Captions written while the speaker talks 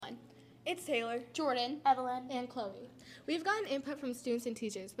It's Taylor, Jordan, Evelyn, and Chloe. We've gotten input from students and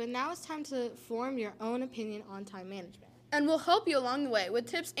teachers, but now it's time to form your own opinion on time management. And we'll help you along the way with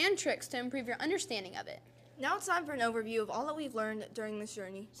tips and tricks to improve your understanding of it. now it's time for an overview of all that we've learned during this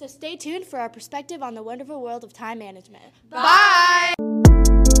journey. So stay tuned for our perspective on the wonderful world of time management. Bye!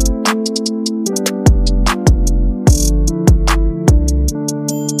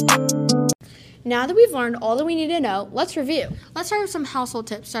 Now that we've learned all that we need to know, let's review. Let's start with some household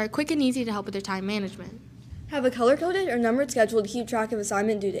tips that are quick and easy to help with your time management. Have a color-coded or numbered schedule to keep track of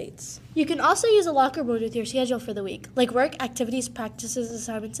assignment due dates. You can also use a locker mode with your schedule for the week, like work, activities, practices,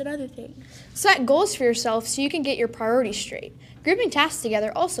 assignments, and other things. Set goals for yourself so you can get your priorities straight. Grouping tasks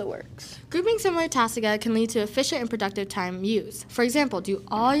together also works. Grouping similar tasks together can lead to efficient and productive time use. For example, do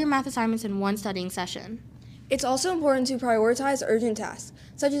all your math assignments in one studying session. It's also important to prioritize urgent tasks,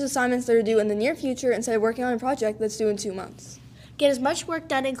 such as assignments that are due in the near future instead of working on a project that's due in 2 months. Get as much work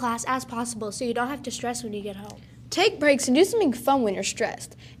done in class as possible so you don't have to stress when you get home. Take breaks and do something fun when you're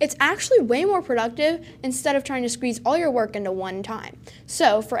stressed. It's actually way more productive instead of trying to squeeze all your work into one time.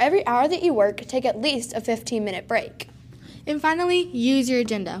 So, for every hour that you work, take at least a 15-minute break. And finally, use your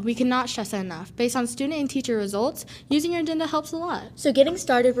agenda. We cannot stress it enough. Based on student and teacher results, using your agenda helps a lot. So getting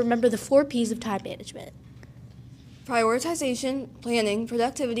started, remember the 4 P's of time management. Prioritization, planning,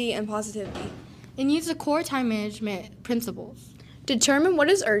 productivity, and positivity. And use the core time management principles. Determine what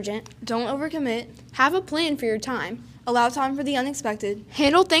is urgent. Don't overcommit. Have a plan for your time. Allow time for the unexpected.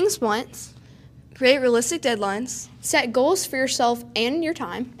 Handle things once. Create realistic deadlines. Set goals for yourself and your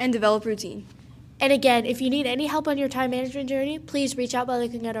time. And develop routine. And again, if you need any help on your time management journey, please reach out by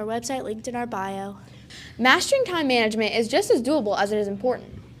looking at our website linked in our bio. Mastering time management is just as doable as it is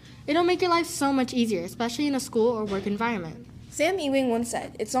important. It'll make your life so much easier, especially in a school or work environment. Sam Ewing once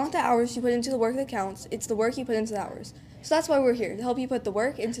said, "It's not the hours you put into the work that counts, it's the work you put into the hours." So that's why we're here, to help you put the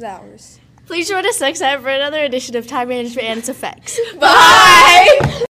work into the hours. Please join us next time for another edition of Time Management and its Effects. Bye!